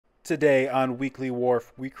Today on Weekly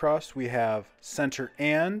Wharf Wixoss, we have Center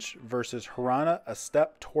Ange versus Hirana, a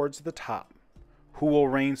step towards the top. Who will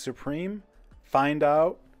reign supreme? Find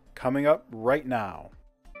out coming up right now.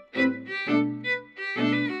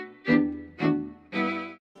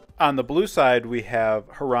 On the blue side, we have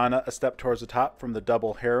Hirana, a step towards the top from the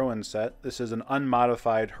double heroine set. This is an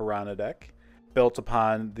unmodified Hirana deck built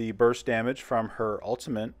upon the burst damage from her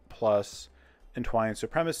ultimate plus Entwined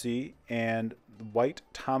Supremacy and White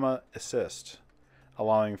Tama Assist,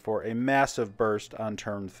 allowing for a massive burst on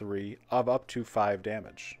turn 3 of up to 5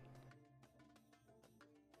 damage.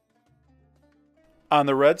 On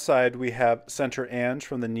the red side, we have Center Ange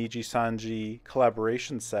from the Niji Sanji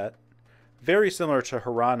collaboration set. Very similar to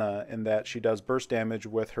Hirana in that she does burst damage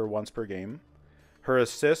with her once per game. Her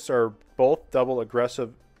assists are both double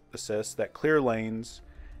aggressive assists that clear lanes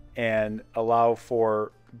and allow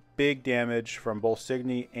for big damage from both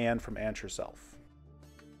Signy and from Ange herself.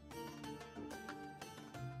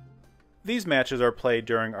 These matches are played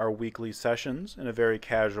during our weekly sessions in a very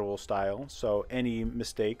casual style, so any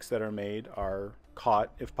mistakes that are made are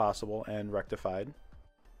caught, if possible, and rectified.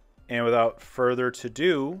 And without further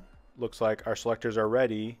ado, looks like our selectors are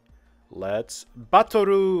ready. Let's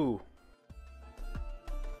Batoru!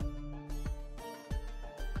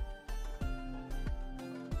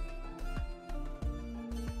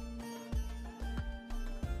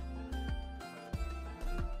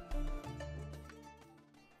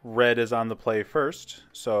 Red is on the play first,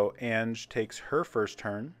 so Ange takes her first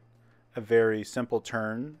turn. A very simple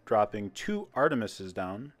turn, dropping 2 Artemises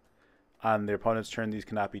down. On the opponent's turn, these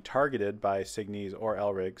cannot be targeted by Signies or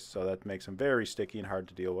LRIGs, so that makes them very sticky and hard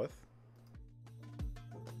to deal with.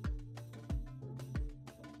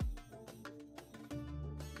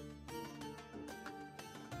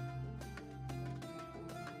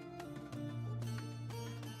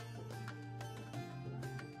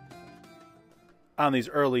 On these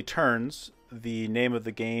early turns, the name of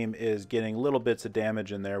the game is getting little bits of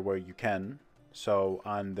damage in there where you can. So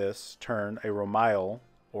on this turn, a Romile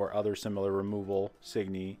or other similar removal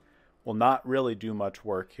Signy will not really do much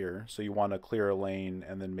work here. So you want to clear a lane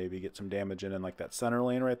and then maybe get some damage in like that center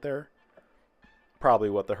lane right there.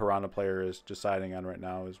 Probably what the Hirana player is deciding on right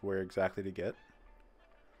now is where exactly to get.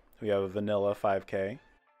 We have a vanilla 5k.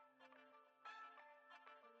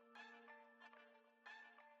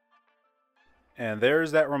 And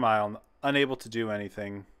there's that Romile, unable to do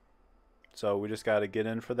anything. So we just got to get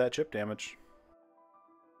in for that chip damage.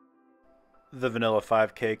 The vanilla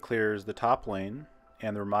 5k clears the top lane,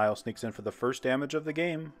 and the Romile sneaks in for the first damage of the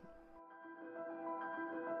game.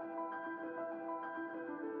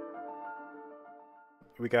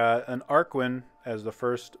 We got an Arquin as the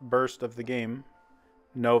first burst of the game.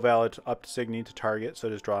 No valid up to Signy to target, so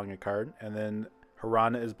just drawing a card. And then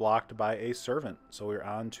Hirana is blocked by a Servant, so we're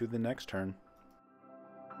on to the next turn.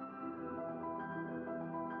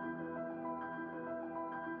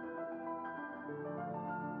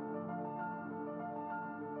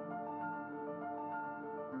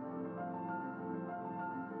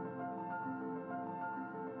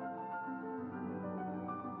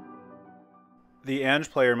 The Ange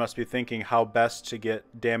player must be thinking how best to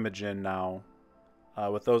get damage in now.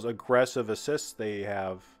 With those aggressive assists they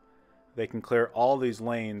have, they can clear all these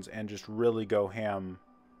lanes and just really go ham,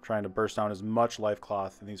 trying to burst down as much life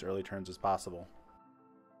cloth in these early turns as possible.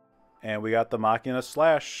 And we got the Machina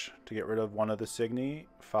Slash to get rid of one of the Signy,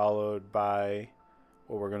 followed by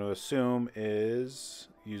what we're going to assume is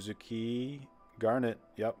Yuzuki Garnet.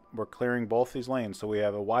 Yep, we're clearing both these lanes, so we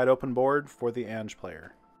have a wide open board for the Ange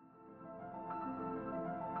player.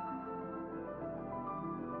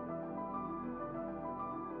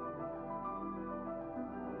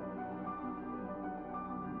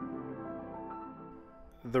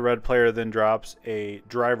 The red player then drops a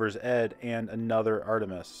Driver's Ed and another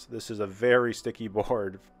Artemis. This is a very sticky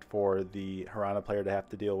board for the Hirana player to have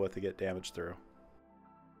to deal with to get damage through.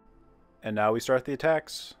 And now we start the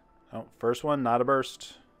attacks. Oh, first one, not a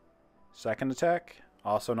burst. Second attack,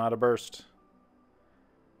 also not a burst.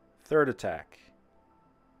 Third attack.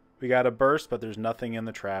 We got a burst, but there's nothing in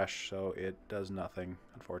the trash, so it does nothing,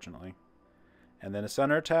 unfortunately. And then a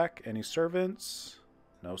center attack. Any servants?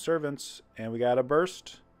 No servants. And we got a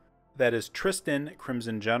burst. That is Tristan,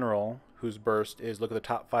 Crimson General, whose burst is look at the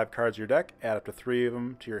top 5 cards of your deck, add up to 3 of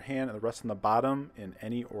them to your hand, and the rest on the bottom in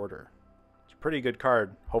any order. It's a pretty good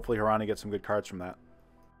card. Hopefully Hirana gets some good cards from that.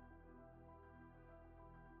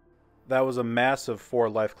 That was a massive 4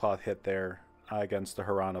 life cloth hit there against the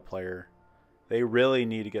Hirana player. They really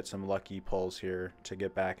need to get some lucky pulls here to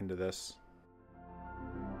get back into this.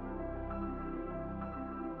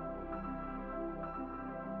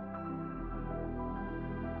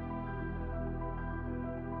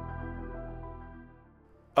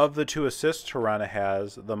 Of the 2 assists Hirana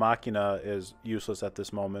has, the Machina is useless at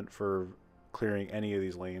this moment for clearing any of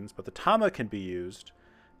these lanes, but the Tama can be used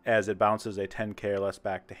as it bounces a 10k or less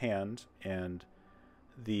back to hand, and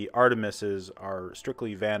the Artemises are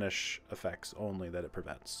strictly vanish effects only that it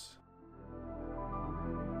prevents.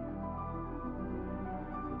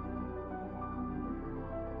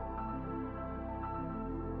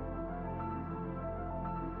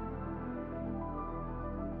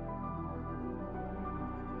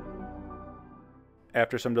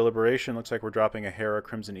 After some deliberation, looks like we're dropping a Hera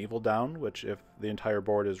Crimson Evil down, which if the entire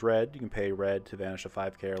board is red, you can pay red to vanish a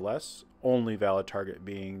 5k or less. Only valid target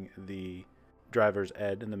being the driver's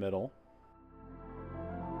Ed in the middle.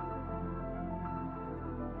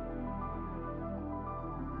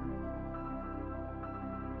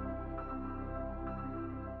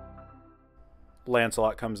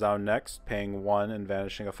 Lancelot comes down next, paying 1 and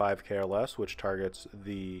vanishing a 5k or less, which targets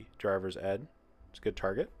the driver's Ed. It's a good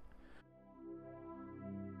target.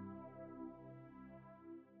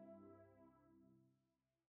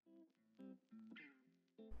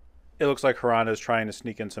 It looks like Hirana is trying to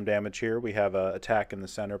sneak in some damage here. We have an attack in the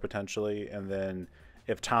center potentially, and then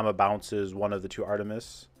if Tama bounces one of the 2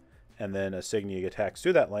 Artemis, and then a Signy attacks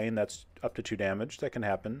through that lane, that's up to 2 damage. That can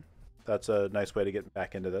happen. That's a nice way to get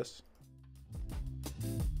back into this.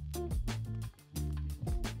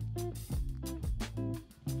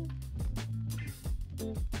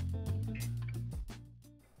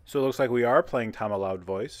 So it looks like we are playing Tama Loud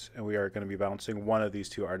Voice, and we are going to be bouncing one of these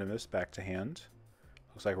 2 Artemis back to hand.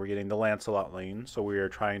 Looks like we're getting the Lancelot lane, so we are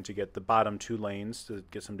trying to get the bottom 2 lanes to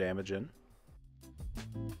get some damage in.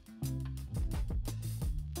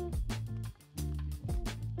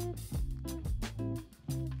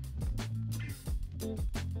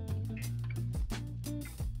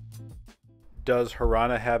 Does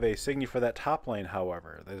Hirana have a Signy for that top lane,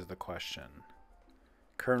 however? That is the question.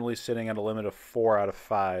 Currently sitting at a limit of 4 out of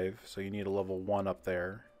 5, so you need a level 1 up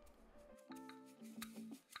there.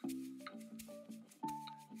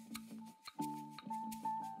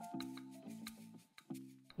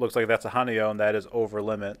 Looks like that's a Hanyo, and that is over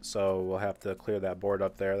limit, so we'll have to clear that board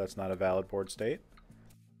up there. That's not a valid board state.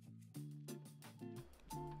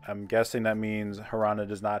 I'm guessing that means Hirana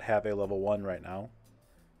does not have a level 1 right now,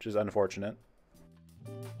 which is unfortunate.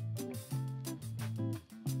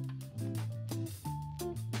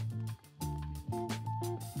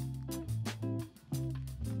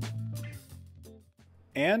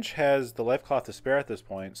 Ange has the life cloth to spare at this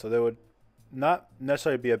point, so there would not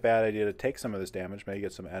necessarily be a bad idea to take some of this damage, maybe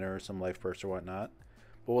get some enter, some life burst or whatnot.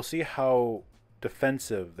 But we'll see how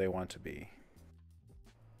defensive they want to be.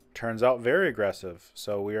 Turns out very aggressive,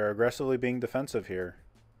 so we are aggressively being defensive here.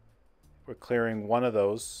 We're clearing one of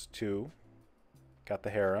those 2. Got the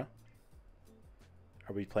Hera.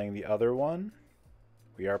 Are we playing the other one?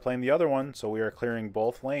 We are playing the other one, so we are clearing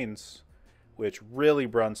both lanes, which really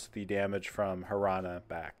blunts the damage from Hirana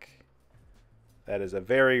back. That is a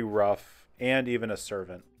very rough, and even a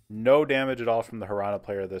servant. No damage at all from the Hirana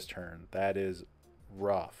player this turn. That is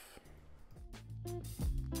rough.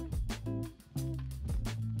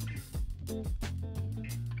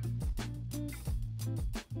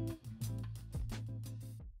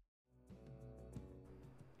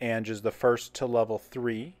 Ange is the first to level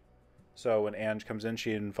 3. So when Ange comes in,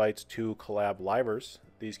 she invites 2 collab livers.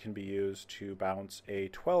 These can be used to bounce a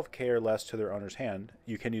 12k or less to their owner's hand.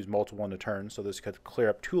 You can use multiple in a turn, so this could clear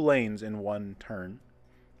up 2 lanes in 1 turn.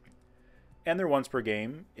 And their once per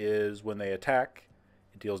game is when they attack,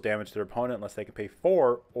 it deals damage to their opponent unless they can pay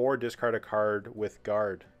 4 or discard a card with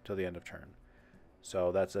guard till the end of turn.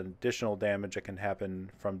 So that's an additional damage that can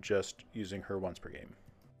happen from just using her once per game.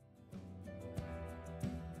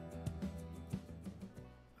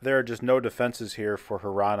 There are just no defenses here for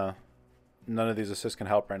Hirana. None of these assists can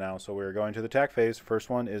help right now, so we're going to the attack phase. First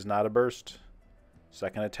one is not a burst.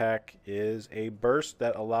 Second attack is a burst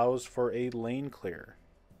that allows for a lane clear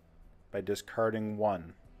by discarding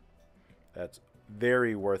 1. That's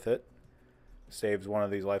very worth it. Saves one of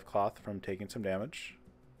these life cloth from taking some damage.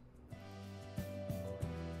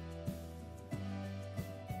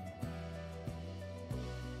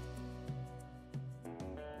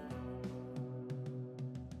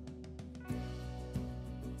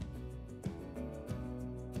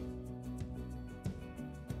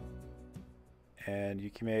 And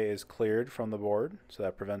Yukime is cleared from the board, so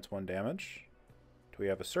that prevents 1 damage. Do we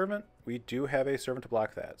have a servant? We do have a servant to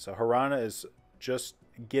block that. So Hirana is just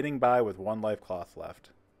getting by with 1 life cloth left.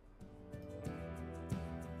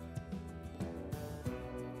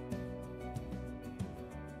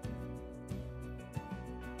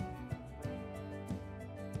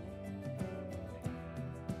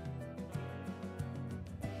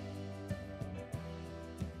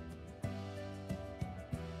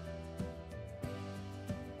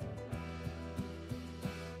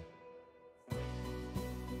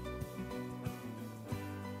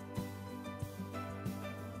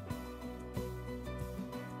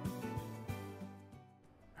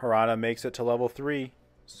 Hirana makes it to level 3.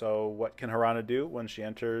 So what can Hirana do? When she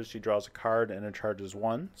enters, she draws a card and it charges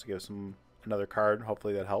 1. So gives them another card.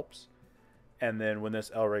 Hopefully that helps. And then when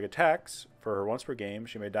this LRIG attacks, for her once per game,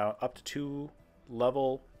 she may down up to 2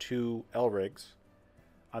 level 2 LRIGs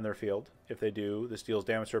on their field. If they do, this deals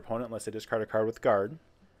damage to her opponent unless they discard a card with guard.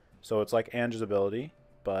 So it's like Ange's ability,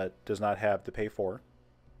 but does not have to pay 4.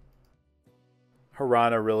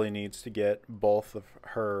 Hirana really needs to get both of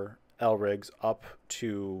her LRIGs up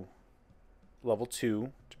to level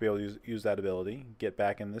 2 to be able to use that ability, get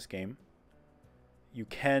back in this game. You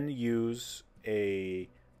can use a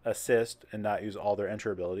assist and not use all their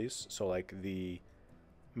enter abilities. So like the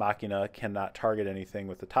Machina cannot target anything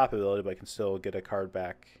with the top ability, but can still get a card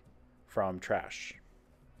back from trash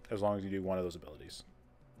as long as you do one of those abilities.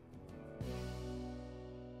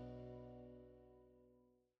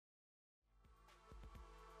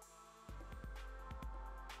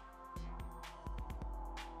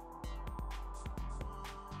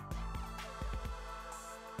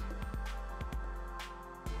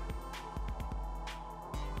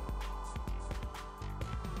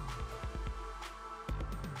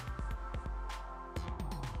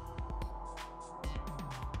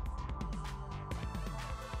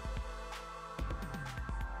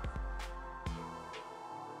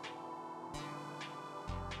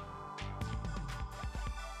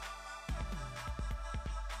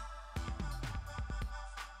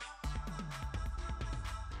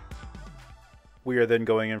 We are then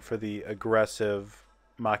going in for the aggressive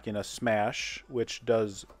Machina Smash, which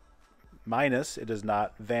does minus. It does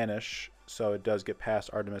not vanish, so it does get past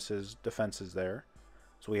Artemis's defenses there.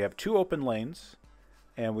 So we have 2 open lanes,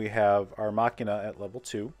 and we have our Machina at level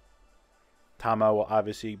 2. Tama will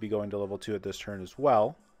obviously be going to level 2 at this turn as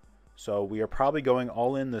well. So we are probably going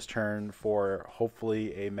all in this turn for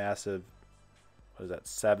hopefully a massive,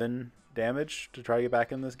 7 damage to try to get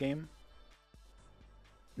back in this game.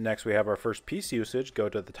 Next, we have our first piece usage, go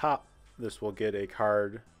to the top. This will get a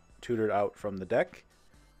card tutored out from the deck.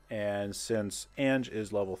 And since Ange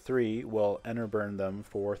is level 3, we'll enter burn them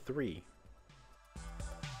for 3.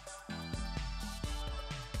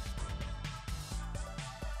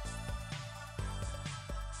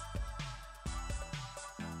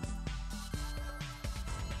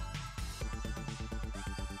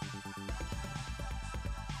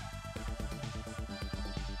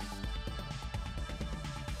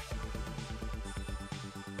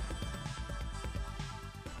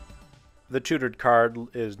 The tutored card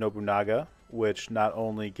is Nobunaga, which not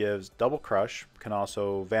only gives double crush, can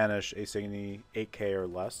also vanish a Signy 8k or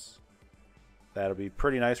less. That'll be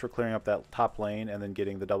pretty nice for clearing up that top lane and then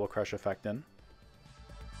getting the double crush effect in.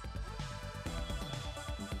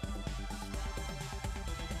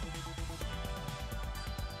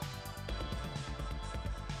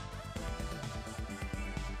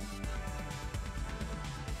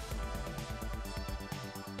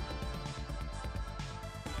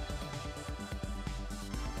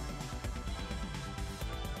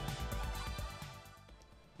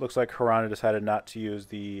 Looks like Hirana decided not to use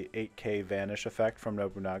the 8k vanish effect from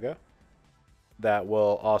Nobunaga. That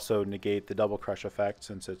will also negate the double crush effect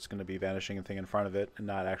since it's going to be vanishing a thing in front of it and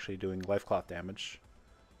not actually doing life cloth damage.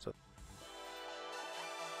 So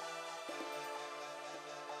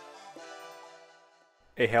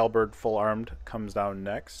a Halberd full armed comes down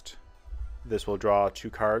next. This will draw 2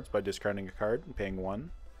 cards by discarding a card and paying 1.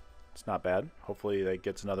 It's not bad. Hopefully that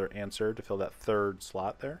gets another answer to fill that 3rd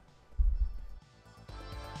slot there.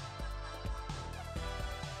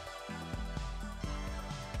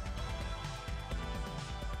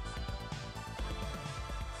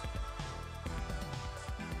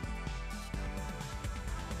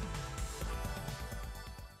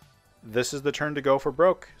 This is the turn to go for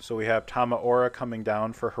broke. So we have Tama Aura coming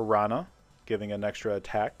down for Hirana, giving an extra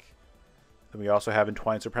attack. Then we also have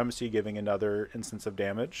Entwined Supremacy, giving another instance of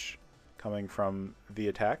damage coming from the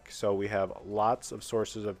attack. So we have lots of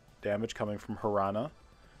sources of damage coming from Hirana,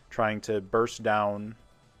 trying to burst down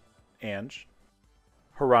Ange.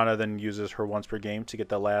 Hirana then uses her once per game to get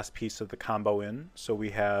the last piece of the combo in. So we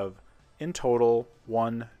have, in total,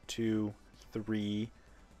 1, 2, 3,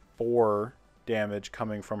 4 damage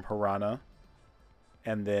coming from Hirana,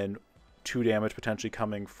 and then 2 damage potentially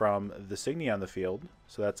coming from the Signy on the field.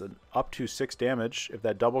 So that's an up to 6 damage. If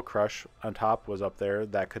that double crush on top was up there,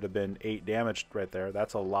 that could have been 8 damage right there.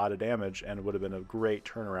 That's a lot of damage and it would have been a great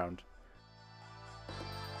turnaround.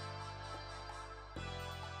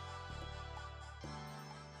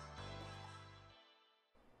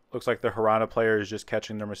 Looks like the Hirana player is just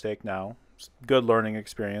catching their mistake now. Good learning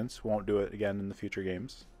experience. Won't do it again in the future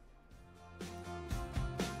games.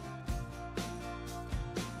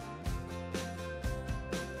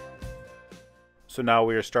 So now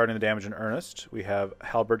we are starting the damage in earnest. We have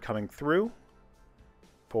Halberd coming through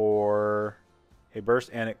for a burst,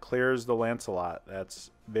 and it clears the Lancelot.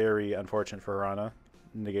 That's very unfortunate for Hirana.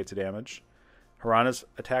 Negates the damage. Hirana's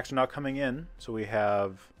attacks are now coming in, so we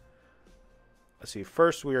have, let's see,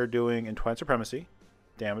 first we are doing Entwined Supremacy.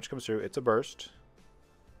 Damage comes through. It's a burst.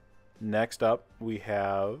 Next up, we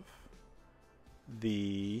have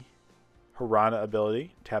the Hirana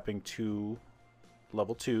ability, tapping 2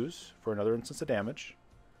 level 2s for another instance of damage.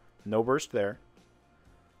 No burst there.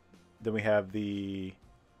 Then we have the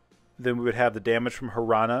damage from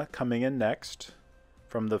Hirana coming in next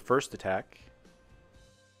from the first attack.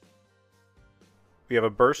 We have a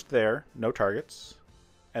burst there, no targets.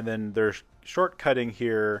 And then there's shortcutting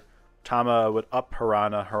here. Tama would up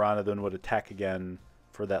Hirana. Hirana then would attack again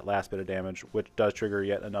for that last bit of damage, which does trigger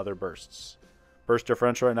yet another bursts. Burst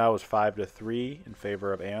differential right now is 5-3 in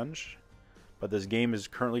favor of Ange. But this game is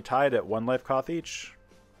currently tied at 1 life cost each.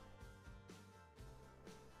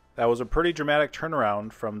 That was a pretty dramatic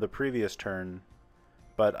turnaround from the previous turn,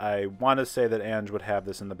 but I want to say that Ange would have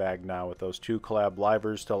this in the bag now with those 2 collab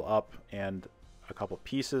livers still up and a couple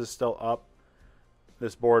pieces still up.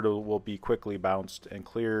 This board will be quickly bounced and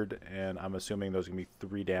cleared, and I'm assuming there's going to be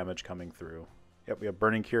 3 damage coming through. Yep, we have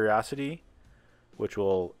Burning Curiosity, which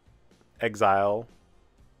will exile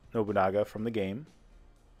Nobunaga from the game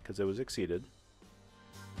because it was exceeded.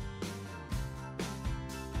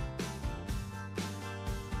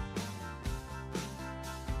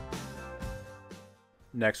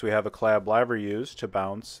 Next, we have a collab liver used to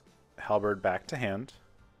bounce Halberd back to hand.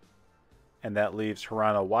 And that leaves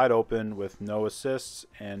Hirana wide open with no assists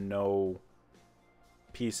and no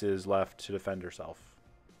pieces left to defend herself.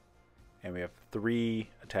 And we have 3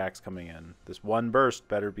 attacks coming in. This 1 burst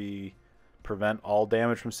better be prevent all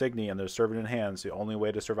damage from Signy, and there's Servant in Hand. It's the only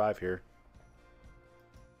way to survive here.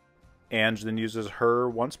 Ange then uses her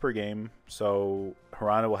once per game, so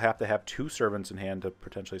Hirana will have to have 2 servants in hand to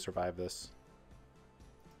potentially survive this.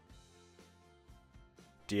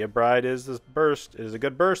 Dia Bride is this burst. It is a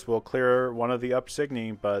good burst. We'll clear one of the up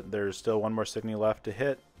Signy, but there's still 1 more Signy left to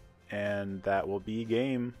hit, and that will be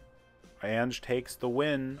game. Ange takes the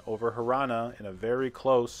win over Hirana in a very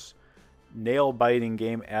close, nail-biting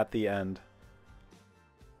game at the end.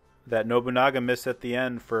 That Nobunaga miss at the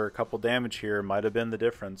end for a couple damage here might have been the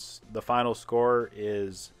difference. The final score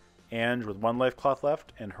is Ange with 1 life cloth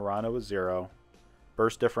left and Hirana with 0.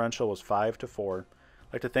 Burst differential was 5-4.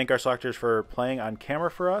 I'd like to thank our selectors for playing on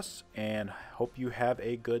camera for us, and hope you have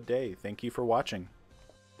a good day. Thank you for watching.